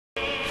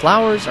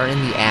Flowers are in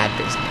the ad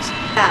business.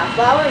 Yeah,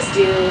 flowers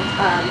do.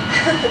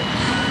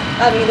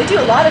 I mean, they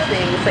do a lot of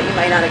things that you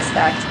might not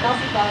expect.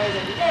 Healthy flowers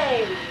every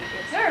day, we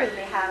observe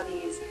they have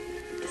these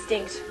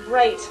distinct,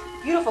 bright,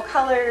 beautiful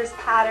colors,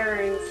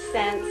 patterns,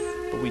 scents.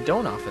 But we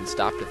don't often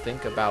stop to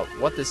think about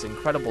what this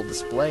incredible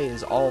display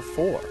is all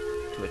for,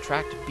 to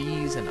attract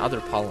bees and other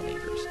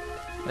pollinators.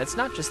 And it's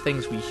not just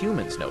things we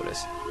humans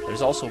notice.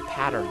 There's also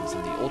patterns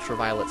in the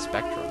ultraviolet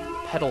spectrum,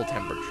 petal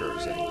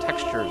temperatures and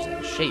textures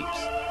and shapes,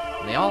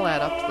 and they all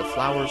add up to the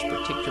flower's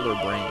particular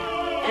brand.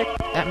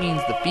 That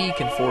means the bee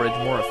can forage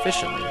more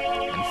efficiently,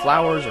 and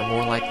flowers are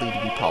more likely to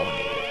be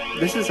pollinated.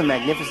 This is a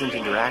magnificent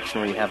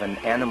interaction where you have an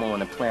animal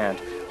and a plant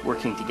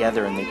working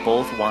together, and they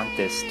both want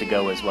this to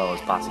go as well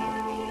as possible.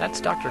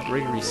 That's Dr.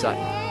 Gregory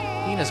Sutton.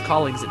 He and his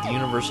colleagues at the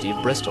University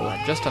of Bristol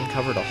have just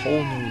uncovered a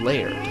whole new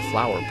layer to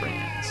flower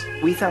brands.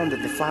 We found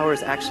that the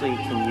flowers actually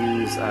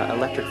can use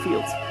electric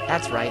fields.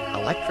 That's right,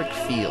 electric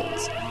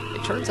fields.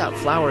 It turns out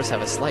flowers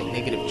have a slight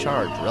negative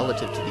charge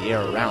relative to the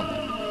air around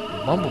them,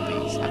 and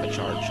bumblebees have a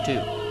charge too.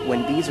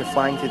 When bees are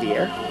flying through the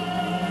air,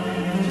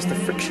 just the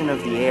friction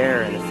of the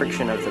air and the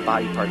friction of the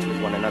body parts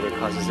with one another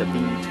causes a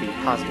bee to be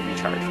positively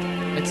charged.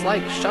 It's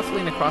like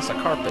shuffling across a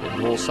carpet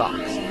in wool socks.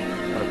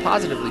 When a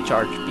positively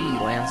charged bee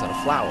lands on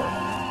a flower,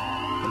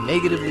 the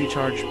negatively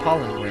charged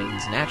pollen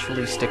grains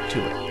naturally stick to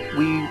it.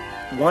 We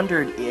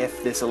wondered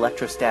if this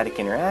electrostatic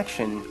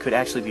interaction could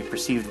actually be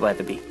perceived by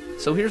the bee.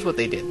 So here's what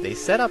they did. They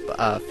set up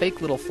a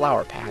fake little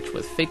flower patch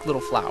with fake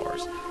little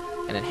flowers,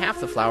 and in half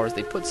the flowers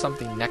they put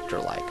something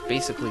nectar-like,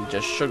 basically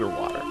just sugar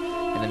water,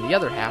 and in the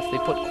other half they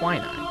put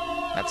quinine,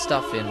 that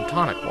stuff in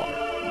tonic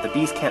water. The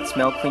bees can't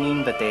smell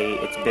quinine, but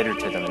it's bitter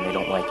to them and they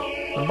don't like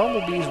it. When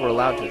bumblebees were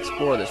allowed to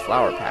explore this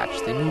flower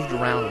patch, they moved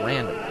around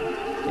randomly.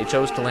 They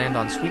chose to land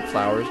on sweet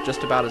flowers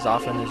just about as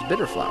often as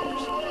bitter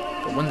flowers.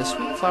 But when the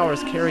sweet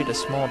flowers carried a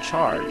small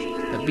charge,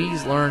 the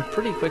bees learned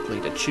pretty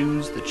quickly to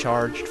choose the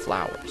charged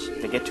flowers.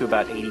 They get to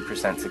about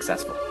 80%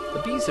 successful.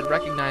 The bees had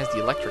recognized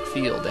the electric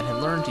field and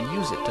had learned to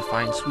use it to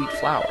find sweet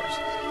flowers.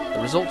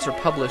 The results are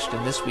published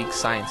in this week's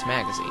Science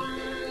magazine,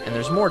 and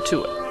there's more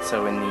to it.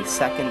 So in the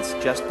seconds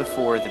just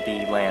before the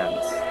bee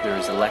lands, there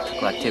is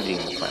electrical activity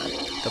in the plant.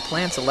 The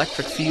plant's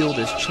electric field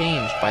is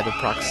changed by the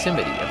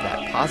proximity of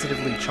that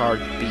positively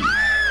charged bee.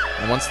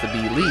 And once the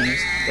bee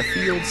leaves, the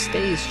field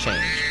stays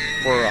changed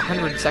for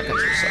 100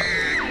 seconds or so.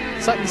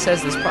 Sutton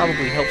says this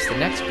probably helps the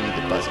next bee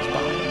that buzzes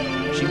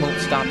by. She won't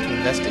stop to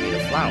investigate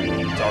a flower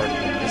that's already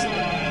been visited.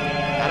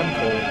 Adam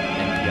Cole,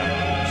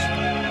 NPR.